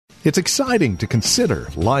It's exciting to consider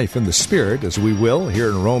life in the Spirit, as we will here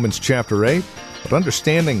in Romans chapter 8, but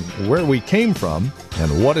understanding where we came from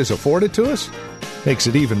and what is afforded to us makes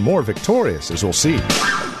it even more victorious, as we'll see.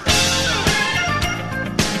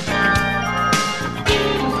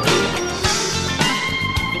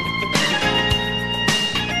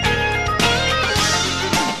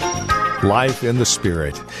 Life in the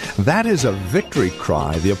Spirit. That is a victory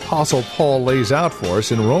cry the Apostle Paul lays out for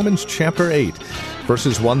us in Romans chapter 8,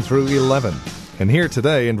 verses 1 through 11. And here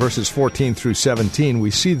today, in verses 14 through 17,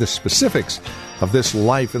 we see the specifics of this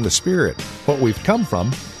life in the Spirit, what we've come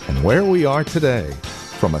from, and where we are today,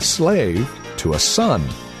 from a slave to a son.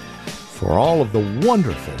 For all of the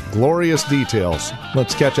wonderful, glorious details,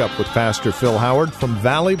 let's catch up with Pastor Phil Howard from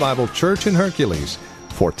Valley Bible Church in Hercules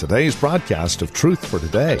for today's broadcast of Truth for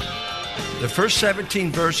Today. The first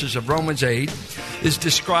 17 verses of Romans 8 is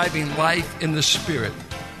describing life in the Spirit.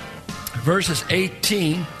 Verses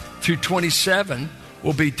 18 through 27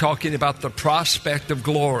 will be talking about the prospect of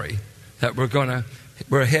glory, that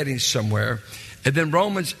we're heading somewhere. And then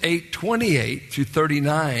Romans 8:28 through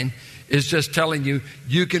 39 is just telling you,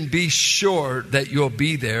 you can be sure that you'll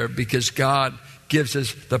be there because God gives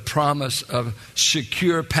us the promise of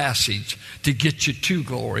secure passage to get you to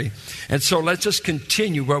glory. And so let's just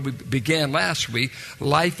continue where we began last week,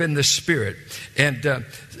 life in the Spirit. And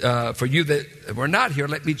for you that were not here,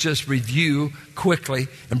 let me just review quickly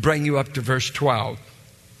and bring you up to verse 12.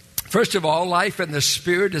 First of all, life in the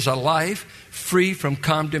Spirit is a life free from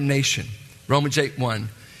condemnation. Romans 8:1.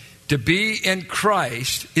 To be in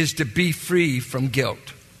Christ is to be free from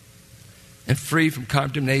guilt and free from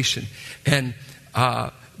condemnation. And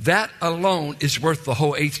that alone is worth the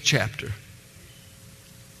whole 8th chapter.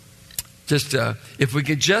 Just if we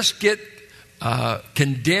could just get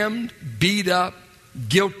condemned, beat up,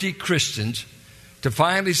 guilty Christians to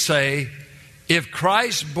finally say, if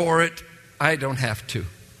Christ bore it, I don't have to.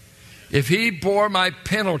 If He bore my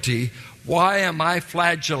penalty, why am I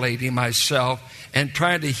flagellating myself and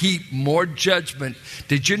trying to heap more judgment?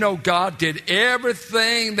 Did you know God did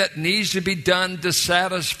everything that needs to be done to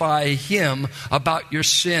satisfy Him about your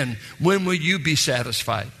sin? When will you be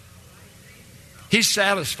satisfied? He's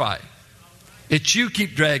satisfied. It's you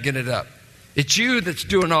keep dragging it up. It's you that's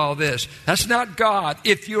doing all this. That's not God.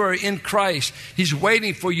 If you are in Christ, He's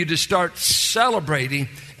waiting for you to start celebrating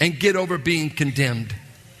and get over being condemned.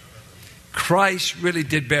 Christ really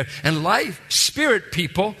did bear. And life, spirit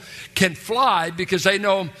people can fly because they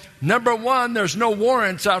know, number one, there's no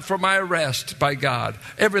warrants out for my arrest by God.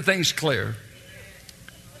 Everything's clear.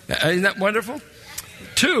 Isn't that wonderful?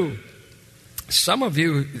 2, some of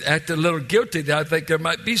you act a little guilty. I think there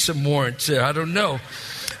might be some warrants there. I don't know.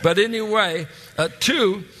 But anyway,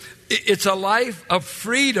 2, it's a life of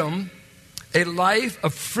freedom, a life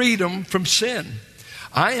of freedom from sin.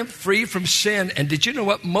 I am free from sin. And did you know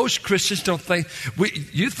what? Most Christians don't think.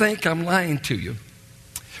 You think I'm lying to you.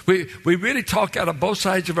 We really talk out of both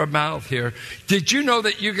sides of our mouth here. Did you know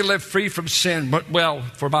that you can live free from sin, well,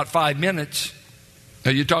 for about 5 minutes?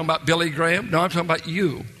 Are you talking about Billy Graham? No, I'm talking about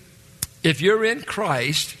you. If you're in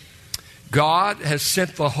Christ, God has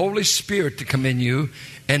sent the Holy Spirit to come in you,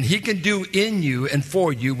 and He can do in you and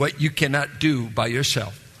for you what you cannot do by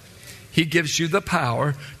yourself. He gives you the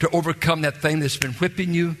power to overcome that thing that's been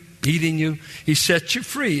whipping you, eating you. He sets you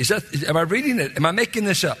free. Am I reading it? Am I making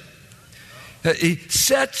this up? He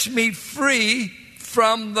sets me free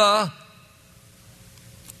from the...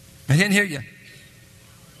 I didn't hear you.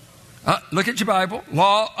 Look at your Bible.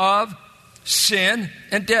 Law of sin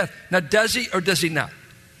and death. Now, does He or does He not?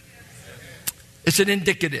 It's an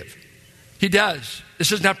indicative. He does.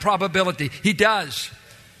 This is not probability. He does.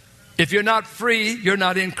 If you're not free, you're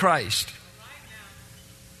not in Christ.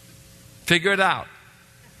 Figure it out.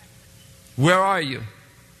 Where are you?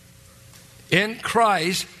 In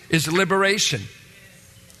Christ is liberation.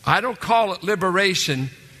 I don't call it liberation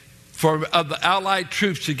for the Allied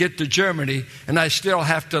troops to get to Germany, and I still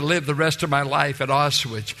have to live the rest of my life at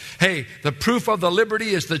Auschwitz. Hey, the proof of the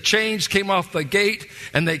liberty is the chains came off the gate,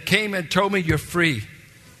 and they came and told me you're free.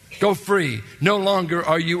 Go free. No longer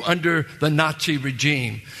are you under the Nazi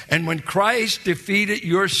regime. And when Christ defeated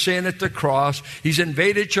your sin at the cross, He's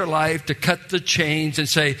invaded your life to cut the chains and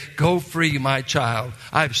say, go free, my child.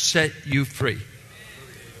 I've set you free.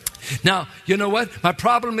 Now, you know what? My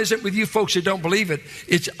problem isn't with you folks who don't believe it.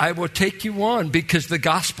 It's I will take you on because the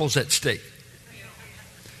gospel's at stake.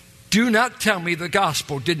 Do not tell me the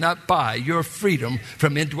gospel did not buy your freedom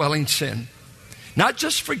from indwelling sin. Not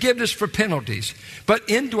just forgiveness for penalties, but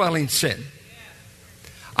indwelling sin.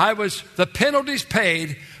 The penalties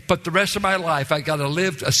paid, but the rest of my life I got to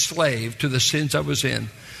live a slave to the sins I was in.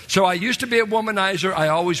 So I used to be a womanizer. I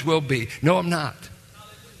always will be. No, I'm not.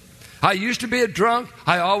 I used to be a drunk.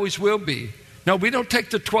 I always will be. No, we don't take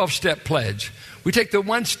the 12-step pledge. We take the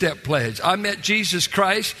 1-step pledge. I met Jesus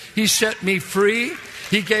Christ. He set me free.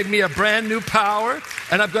 He gave me a brand new power,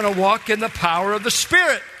 and I'm going to walk in the power of the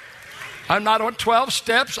Spirit. I'm not on 12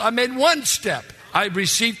 steps. I made 1 step. I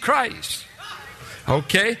received Christ.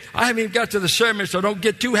 Okay? I haven't even got to the sermon, so don't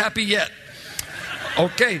get too happy yet.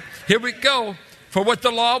 Okay, here we go. For what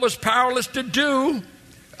the law was powerless to do,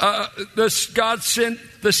 God sent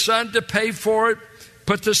the Son to pay for it,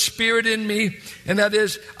 put the Spirit in me, and that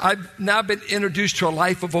is, I've now been introduced to a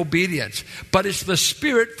life of obedience. But it's the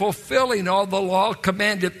Spirit fulfilling all the law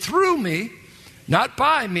commanded through me, not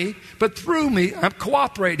by me, but through me. I'm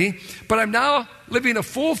cooperating, but I'm now living a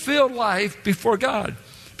fulfilled life before God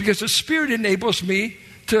because the Spirit enables me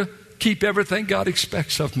to keep everything God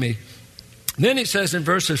expects of me. Then he says in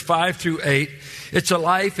verses 5 through 8, it's a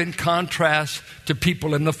life in contrast to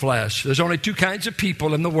people in the flesh. There's only 2 kinds of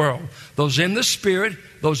people in the world. Those in the Spirit,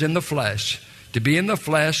 those in the flesh. To be in the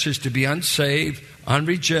flesh is to be unsaved,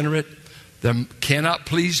 unregenerate. They cannot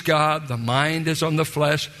please God. The mind is on the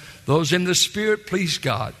flesh. Those in the Spirit please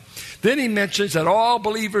God. Then he mentions that all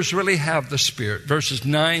believers really have the Spirit, verses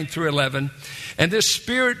 9 through 11. And this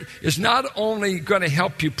Spirit is not only going to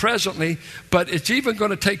help you presently, but it's even going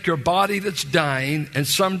to take your body that's dying and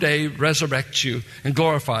someday resurrect you and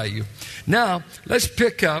glorify you. Now, let's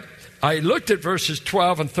pick up. I looked at verses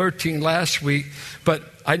 12 and 13 last week, but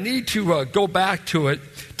I need to go back to it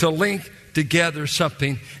to link together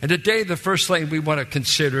something. And today, the first thing we want to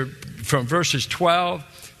consider from verses 12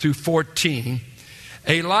 through 14,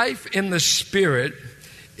 a life in the Spirit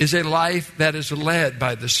is a life that is led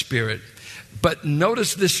by the Spirit. But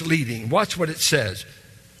notice this leading. Watch what it says.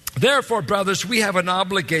 Therefore, brothers, we have an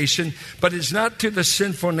obligation, but it's not to the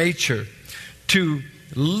sinful nature, to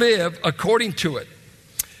live according to it.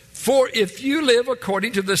 For if you live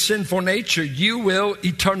according to the sinful nature, you will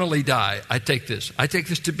eternally die. I take this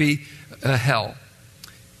to be hell.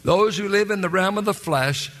 Those who live in the realm of the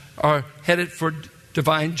flesh are headed for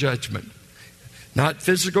divine judgment. Not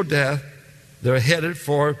physical death. They're headed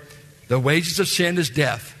for the wages of sin is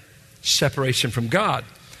death, separation from God.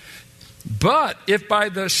 But if by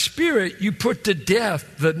the Spirit you put to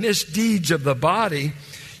death the misdeeds of the body,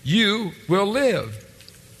 you will live.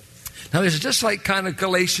 Now, this is just like kind of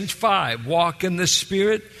Galatians 5. Walk in the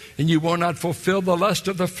Spirit, and you will not fulfill the lust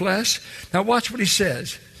of the flesh. Now, watch what he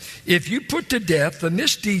says. If you put to death the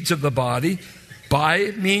misdeeds of the body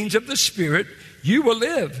by means of the Spirit, you will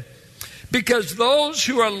live. Because those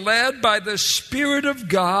who are led by the Spirit of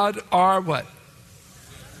God are what?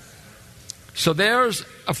 So there's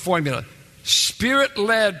a formula.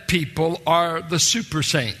 Spirit-led people are the super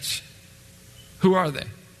saints. Who are they?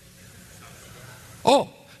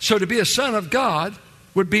 Oh, so to be a son of God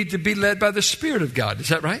would be to be led by the Spirit of God. Is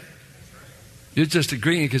that right? You're just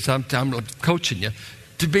agreeing because I'm coaching you.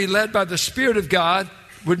 To be led by the Spirit of God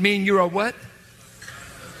would mean you're a what?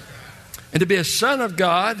 And to be a son of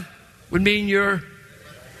God would mean you're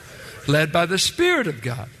led by the Spirit of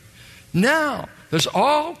God. Now, there's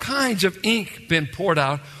all kinds of ink been poured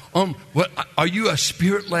out on what are you a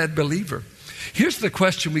Spirit-led believer? Here's the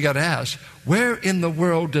question we got to ask. Where in the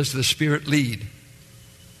world does the Spirit lead?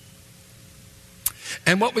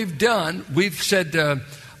 And what we've done, we've said,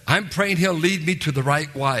 I'm praying He'll lead me to the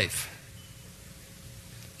right wife.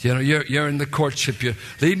 You know, you're in the courtship. You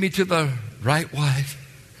lead me to the right wife.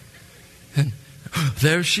 And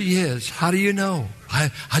there she is. How do you know? I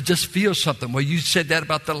just feel something. Well, you said that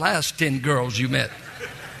about the last 10 girls you met.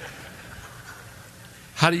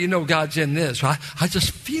 How do you know God's in this? Well, I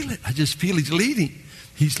just feel it. I just feel He's leading.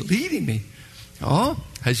 He's leading me. Oh,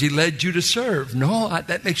 has He led you to serve? No,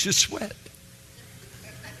 that makes you sweat.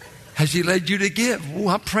 Has He led you to give? Oh,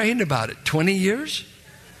 I'm praying about it. 20 years?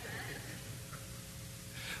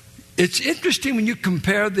 It's interesting when you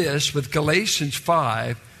compare this with Galatians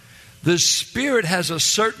 5. The Spirit has a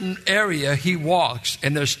certain area He walks.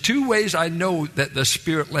 And there's 2 ways I know that the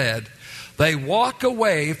Spirit led. They walk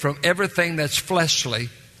away from everything that's fleshly.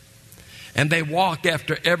 And they walk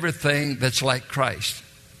after everything that's like Christ.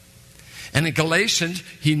 And in Galatians,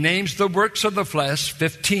 He names the works of the flesh,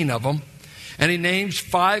 15 of them. And He names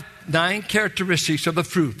 9 characteristics of the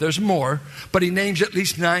fruit. There's more, but He names at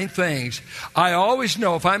least 9 things. I always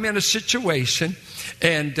know if I'm in a situation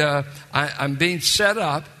and I'm being set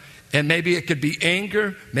up, and maybe it could be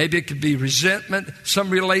anger, maybe it could be resentment, some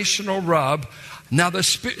relational rub. Now the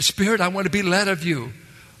Spirit, I want to be led of you.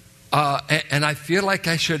 And I feel like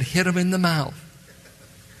I should hit him in the mouth.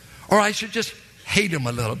 Or I should just hate him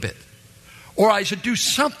a little bit. Or I should do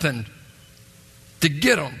something to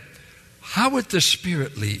get them. How would the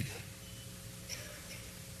Spirit lead?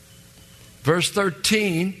 Verse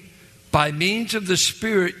 13, by means of the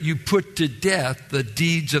Spirit you put to death the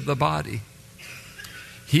deeds of the body.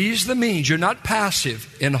 He's the means. You're not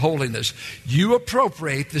passive in holiness. You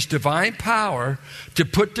appropriate this divine power to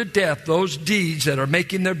put to death those deeds that are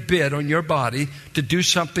making their bid on your body, to do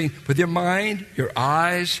something with your mind, your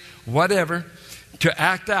eyes, whatever, to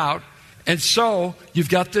act out. And so you've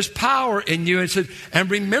got this power in you. And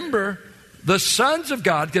remember, the sons of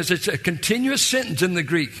God, because it's a continuous sentence in the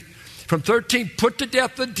Greek. From 13, put to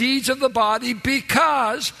death the deeds of the body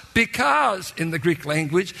because in the Greek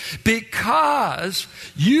language, because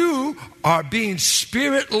you are being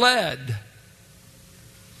Spirit-led.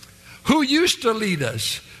 Who used to lead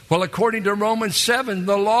us? Well, according to Romans 7,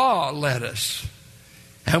 the law led us.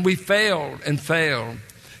 And we failed and failed.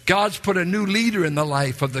 God's put a new leader in the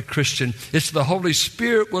life of the Christian. It's the Holy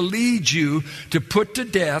Spirit will lead you to put to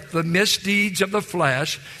death the misdeeds of the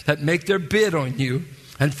flesh that make their bid on you.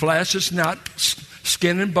 And flesh is not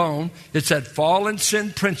skin and bone. It's that fallen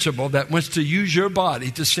sin principle that wants to use your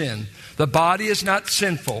body to sin. The body is not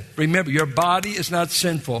sinful. Remember, your body is not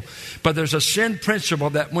sinful. But there's a sin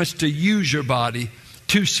principle that wants to use your body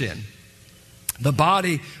to sin. The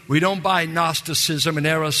body, we don't buy Gnosticism and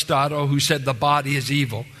Aristotle who said the body is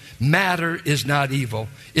evil. Matter is not evil.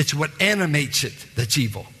 It's what animates it that's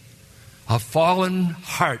evil. A fallen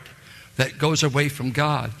heart that goes away from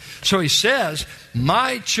God. So he says,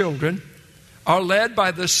 my children are led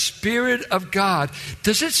by the Spirit of God.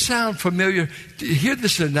 Does it sound familiar? Hear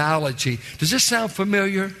this analogy. Does this sound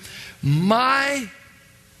familiar? My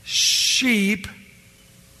sheep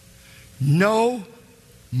know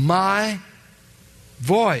my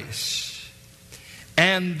voice,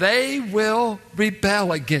 and they will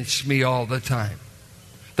rebel against me all the time.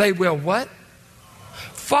 They will what?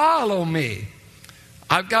 Follow me.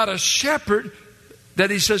 I've got a shepherd that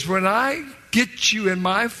he says, when I get you in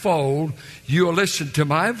my fold, you'll listen to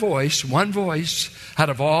my voice, one voice, out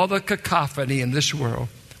of all the cacophony in this world,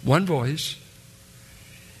 one voice.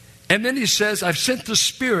 And then he says, I've sent the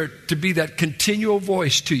Spirit to be that continual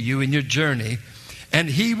voice to you in your journey, and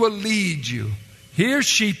he will lead you. Here,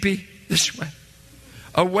 sheepy, this way,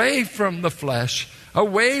 away from the flesh,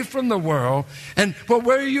 away from the world. And, well,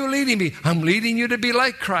 where are you leading me? I'm leading you to be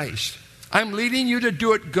like Christ. I'm leading you to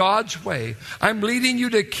do it God's way. I'm leading you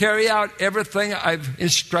to carry out everything I've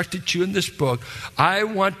instructed you in this book. I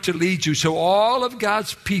want to lead you. So all of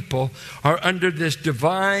God's people are under this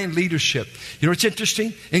divine leadership. You know what's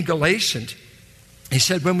interesting? In Galatians, he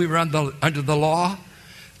said when we were under the law,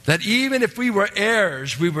 that even if we were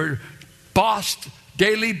heirs, we were bossed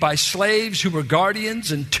daily by slaves who were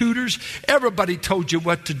guardians and tutors. Everybody told you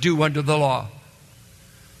what to do under the law.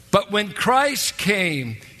 But when Christ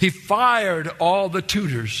came, he fired all the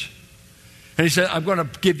tutors. And he said, I'm going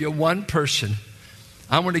to give you one person.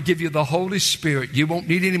 I'm going to give you the Holy Spirit. You won't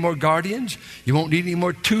need any more guardians. You won't need any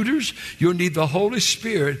more tutors. You'll need the Holy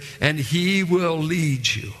Spirit, and he will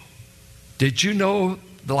lead you. Did you know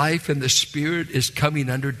life in the Spirit is coming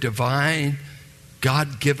under divine,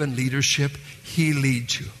 God-given leadership? He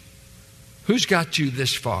leads you. Who's got you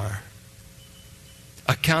this far?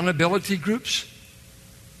 Accountability groups?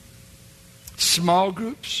 Small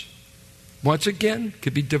groups? Once again,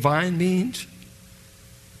 could be divine means.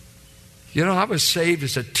 You know, I was saved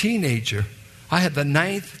as a teenager. I had the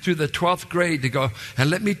 9th through the 12th grade to go.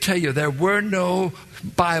 And let me tell you, there were no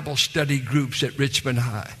Bible study groups at Richmond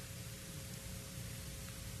High.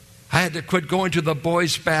 I had to quit going to the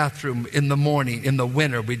boys' bathroom in the morning, in the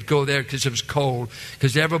winter. We'd go there because it was cold,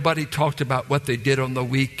 because everybody talked about what they did on the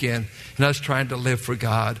weekend, and I was trying to live for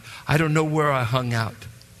God. I don't know where I hung out.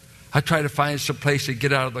 I tried to find some place to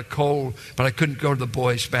get out of the cold, but I couldn't go to the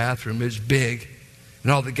boys' bathroom. It was big.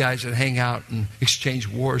 And all the guys that hang out and exchange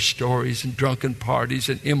war stories and drunken parties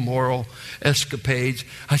and immoral escapades.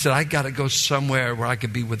 I said, I got to go somewhere where I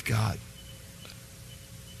could be with God.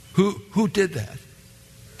 Who did that?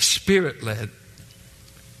 Spirit-led.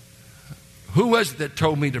 Who was it that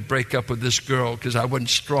told me to break up with this girl because I wasn't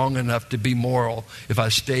strong enough to be moral if I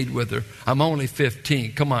stayed with her? I'm only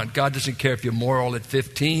 15. Come on, God doesn't care if you're moral at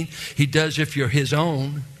 15. He does if you're his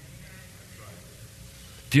own.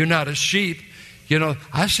 If you're not a sheep. You know,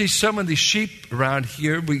 I see some of these sheep around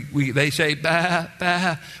here, they say, bah,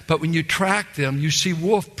 bah, but when you track them, you see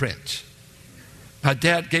wolf prints. My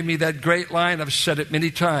dad gave me that great line. I've said it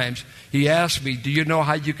many times. He asked me, do you know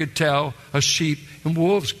how you could tell a sheep in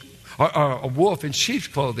wolves, or a wolf in sheep's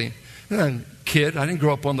clothing? And kid, I didn't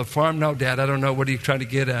grow up on the farm. No, Dad, I don't know. What are you trying to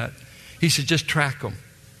get at? He said, just track them.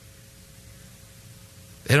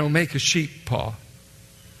 They don't make a sheep, Paul.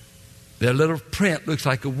 Their little print looks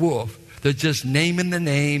like a wolf. They're just naming the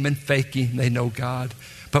name and faking they know God.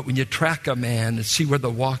 But when you track a man and see where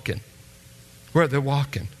they're walking,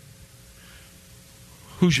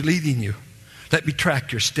 who's leading you? Let me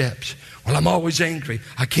track your steps. Well, I'm always angry.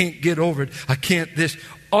 I can't get over it. I can't this.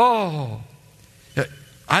 Oh,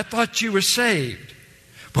 I thought you were saved.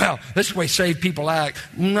 Well, this is the way saved people act.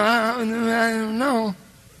 No.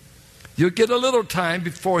 You'll get a little time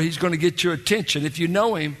before he's going to get your attention. If you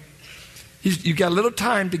know him, you got a little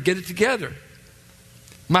time to get it together.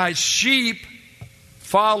 My sheep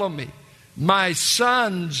follow me. My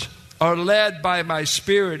sons are led by my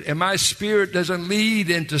Spirit, and my Spirit doesn't lead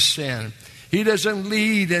into sin. He doesn't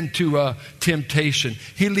lead into temptation.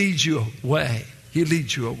 He leads you away. He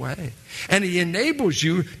leads you away. And he enables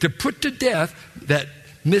you to put to death that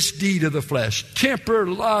misdeed of the flesh, temper,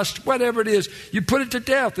 lust, whatever it is. You put it to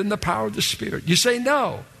death in the power of the Spirit. You say,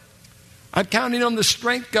 no, I'm counting on the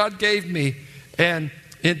strength God gave me. And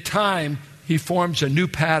in time, he forms a new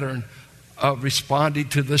pattern of responding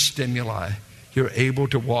to the stimuli. You're able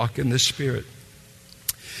to walk in the Spirit.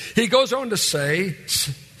 He goes on to say,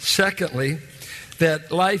 secondly,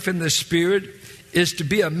 that life in the Spirit is to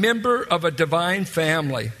be a member of a divine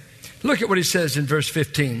family. Look at what he says in verse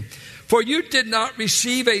 15. For you did not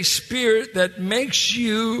receive a spirit that makes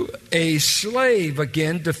you a slave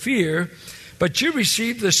again to fear, but you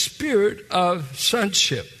received the spirit of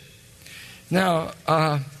sonship. Now,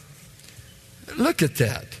 look at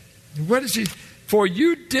that. What is he? For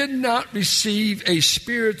you did not receive a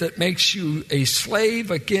spirit that makes you a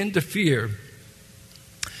slave again to fear,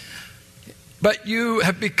 but you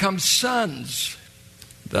have become sons.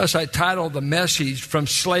 Thus I titled the message, From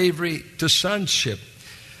Slavery to Sonship.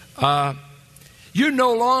 You're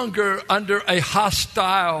no longer under a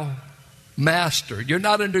hostile master. You're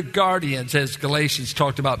not under guardians, as Galatians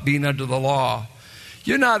talked about being under the law.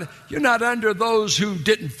 You're not under those who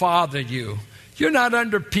didn't father you. You're not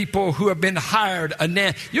under people who have been hired.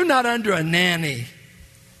 You're not under a nanny.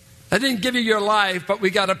 I didn't give you your life, but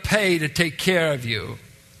we got to pay to take care of you.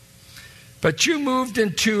 But you moved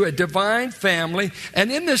into a divine family,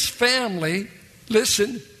 and in this family,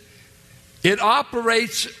 listen, it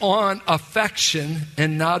operates on affection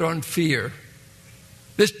and not on fear.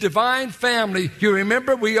 This divine family, you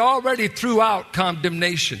remember, we already threw out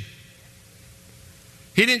condemnation.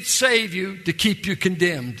 He didn't save you to keep you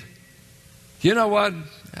condemned. You know what?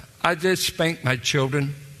 I did spank my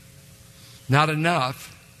children. Not enough.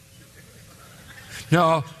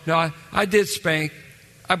 No, I did spank.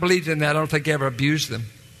 I believed in that. I don't think I ever abused them.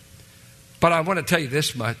 But I want to tell you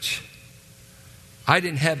this much. I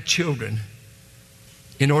didn't have children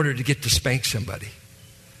in order to get to spank somebody.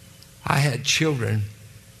 I had children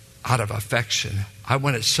out of affection. I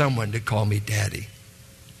wanted someone to call me daddy.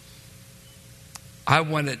 I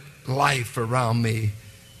wanted life around me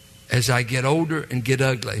as I get older and get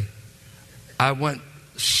ugly. I want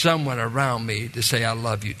someone around me to say, I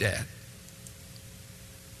love you, Dad.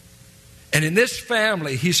 And in this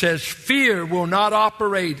family, he says, fear will not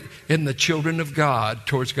operate in the children of God,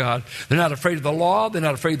 towards God. They're not afraid of the law. They're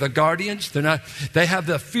not afraid of the guardians. They have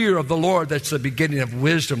the fear of the Lord. That's the beginning of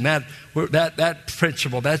wisdom. That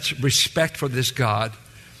principle, that's respect for this God.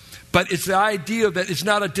 But it's the idea that it's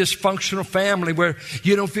not a dysfunctional family where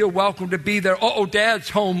you don't feel welcome to be there. Oh, Dad's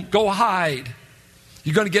home. Go hide.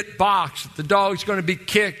 You're going to get boxed. The dog's going to be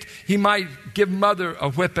kicked. He might give mother a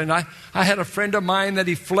whipping. I had a friend of mine that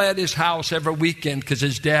he fled his house every weekend because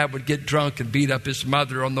his dad would get drunk and beat up his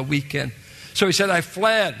mother on the weekend. So he said, I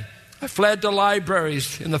fled to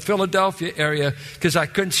libraries in the Philadelphia area because I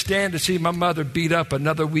couldn't stand to see my mother beat up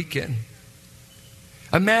another weekend.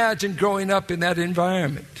 Imagine growing up in that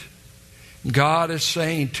environment. God is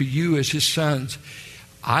saying to you as his sons,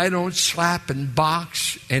 I don't slap and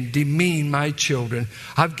box and demean my children.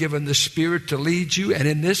 I've given the Spirit to lead you, and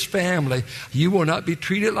in this family, you will not be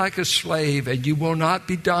treated like a slave, and you will not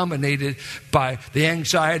be dominated by the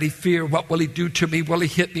anxiety, fear. What will he do to me? Will he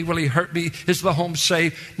hit me? Will he hurt me? Is the home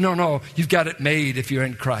safe? No, you've got it made if you're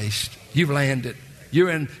in Christ. You've landed.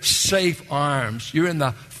 You're in safe arms. You're in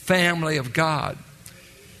the family of God.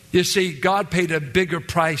 You see, God paid a bigger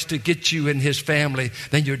price to get you in his family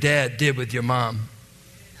than your dad did with your mom.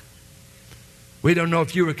 We don't know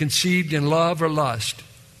if you were conceived in love or lust.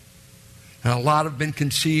 And a lot have been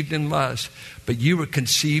conceived in lust. But you were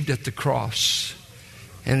conceived at the cross.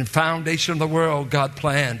 And in the foundation of the world, God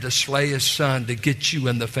planned to slay his son to get you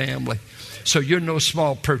in the family. So you're no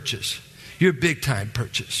small purchase. You're a big time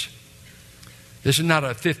purchase. This is not a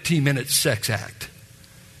 15-minute sex act.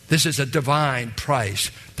 This is a divine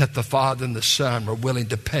price that the Father and the Son were willing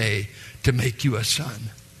to pay to make you a son.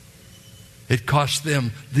 It cost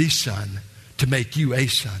them the son to make you a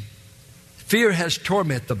son. Fear has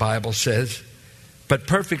torment, the Bible says, but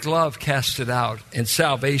perfect love casts it out, and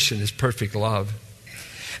salvation is perfect love.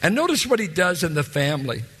 And notice what he does in the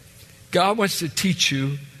family. God wants to teach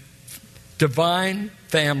you divine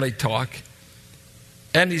family talk.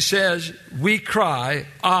 And he says, we cry,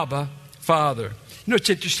 Abba, Father. You know what's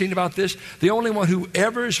interesting about this? The only one who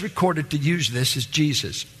ever is recorded to use this is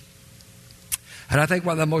Jesus. And I think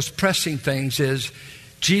one of the most pressing things is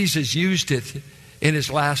Jesus used it in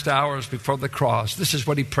his last hours before the cross. This is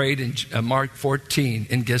what he prayed in Mark 14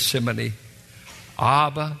 in Gethsemane.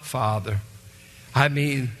 Abba, Father. I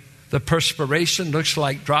mean, the perspiration looks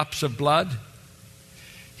like drops of blood.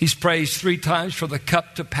 He's prayed 3 times for the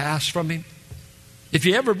cup to pass from him. If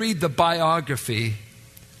you ever read the biography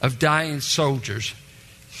of dying soldiers,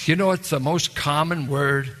 you know what the most common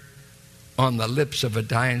word on the lips of a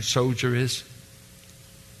dying soldier is?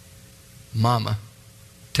 Mama.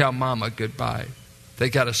 Tell mama goodbye. They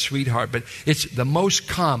got a sweetheart, but it's the most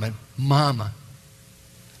common, mama.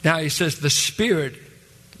 Now he says the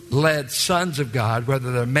Spirit-led sons of God,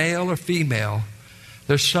 whether they're male or female,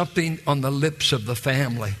 there's something on the lips of the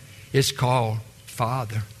family. It's called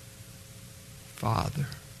Father. Father.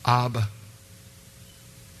 Abba.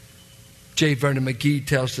 J. Vernon McGee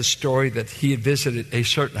tells the story that he had visited a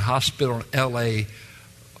certain hospital in L.A.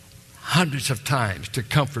 hundreds of times to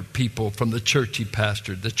comfort people from the church he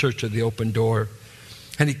pastored, the Church of the Open Door.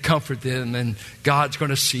 And he comforted them, and God's going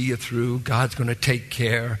to see you through. God's going to take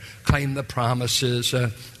care, claim the promises.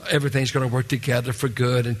 Everything's going to work together for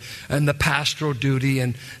good, and the pastoral duty,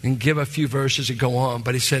 and give a few verses and go on.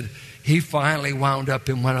 But he said he finally wound up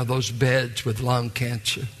in one of those beds with lung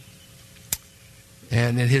cancer.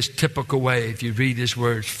 And in his typical way, if you read his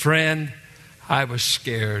words, friend, I was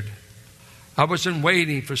scared. I wasn't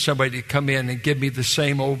waiting for somebody to come in and give me the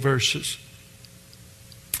same old verses.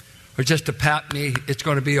 Or just to pat me, it's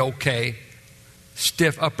going to be okay.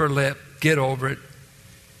 Stiff upper lip, get over it.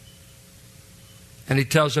 And he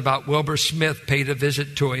tells about Wilbur Smith paid a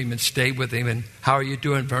visit to him and stayed with him. And how are you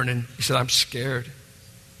doing, Vernon? He said, I'm scared.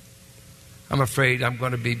 I'm afraid I'm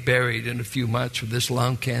going to be buried in a few months with this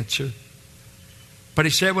lung cancer. But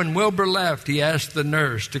he said when Wilbur left, he asked the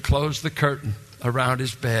nurse to close the curtain around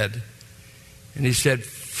his bed. And he said,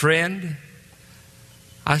 friend,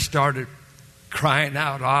 I started crying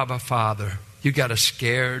out, Abba, Father. You got a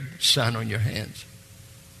scared son on your hands.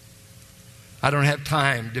 I don't have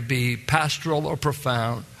time to be pastoral or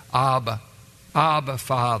profound. Abba, Abba,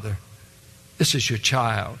 Father. This is your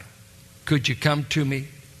child. Could you come to me?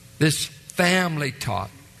 This family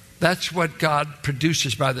talk. That's what God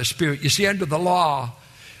produces by the Spirit. You see, under the law,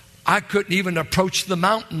 I couldn't even approach the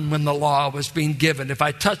mountain when the law was being given. If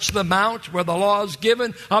I touch the mount where the law is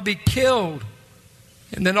given, I'll be killed.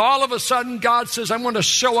 And then all of a sudden, God says, I'm going to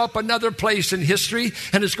show up another place in history,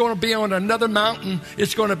 and it's going to be on another mountain.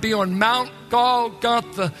 It's going to be on Mount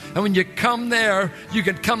Golgotha. And when you come there, you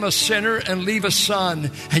can come a sinner and leave a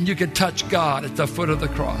son, and you can touch God at the foot of the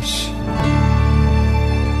cross.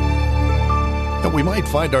 And we might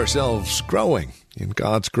find ourselves growing in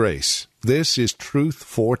God's grace. This is Truth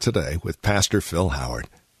for Today with Pastor Phil Howard.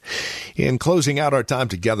 In closing out our time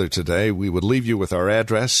together today, we would leave you with our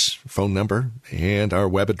address, phone number, and our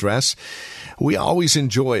web address. We always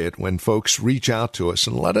enjoy it when folks reach out to us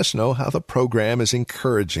and let us know how the program is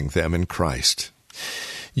encouraging them in Christ.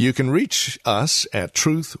 You can reach us at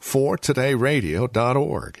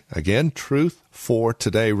truthfortodayradio.org. Again,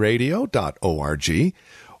 truthfortodayradio.org,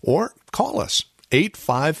 or call us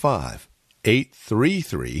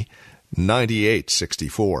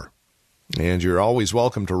 855-833-9864. And you're always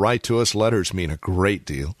welcome to write to us. Letters mean a great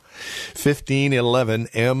deal. 1511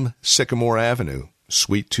 M. Sycamore Avenue,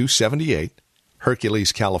 Suite 278,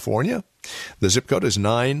 Hercules, California. The zip code is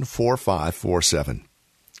 94547.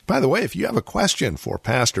 By the way, if you have a question for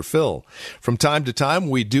Pastor Phil, from time to time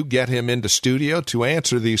we do get him into studio to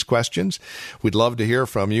answer these questions. We'd love to hear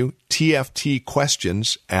from you.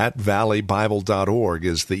 tftquestions@valleybible.org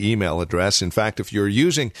is the email address. In fact, if you're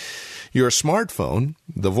using your smartphone,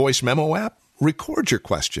 the voice memo app, record your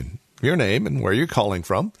question, your name and where you're calling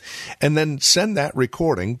from, and then send that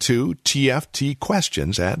recording to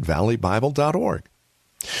tftquestions@valleybible.org.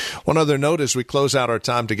 One other note as we close out our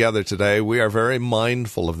time together today, we are very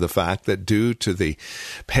mindful of the fact that due to the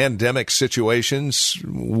pandemic situations,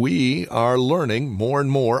 we are learning more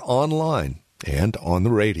and more online and on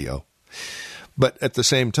the radio. But at the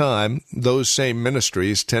same time, those same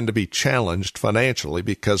ministries tend to be challenged financially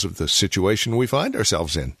because of the situation we find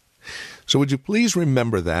ourselves in. So would you please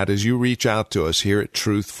remember that as you reach out to us here at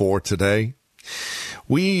Truth for Today?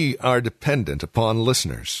 We are dependent upon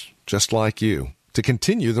listeners, just like you, to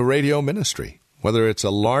continue the radio ministry. Whether it's a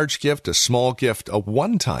large gift, a small gift, a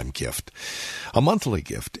one-time gift, a monthly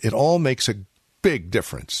gift, it all makes a big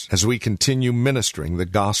difference as we continue ministering the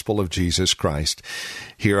gospel of Jesus Christ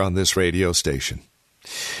here on this radio station.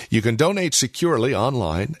 You can donate securely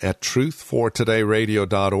online at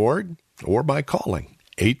truthfortodayradio.org or by calling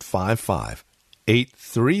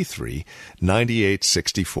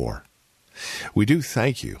 855-833-9864. We do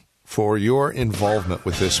thank you for your involvement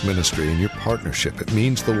with this ministry and your partnership. It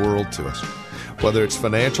means the world to us. Whether it's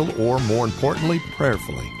financial or, more importantly,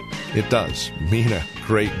 prayerfully, it does mean a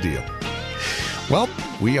great deal. Well,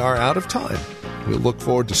 we are out of time. We'll look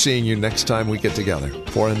forward to seeing you next time we get together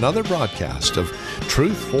for another broadcast of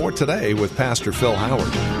Truth for Today with Pastor Phil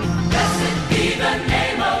Howard.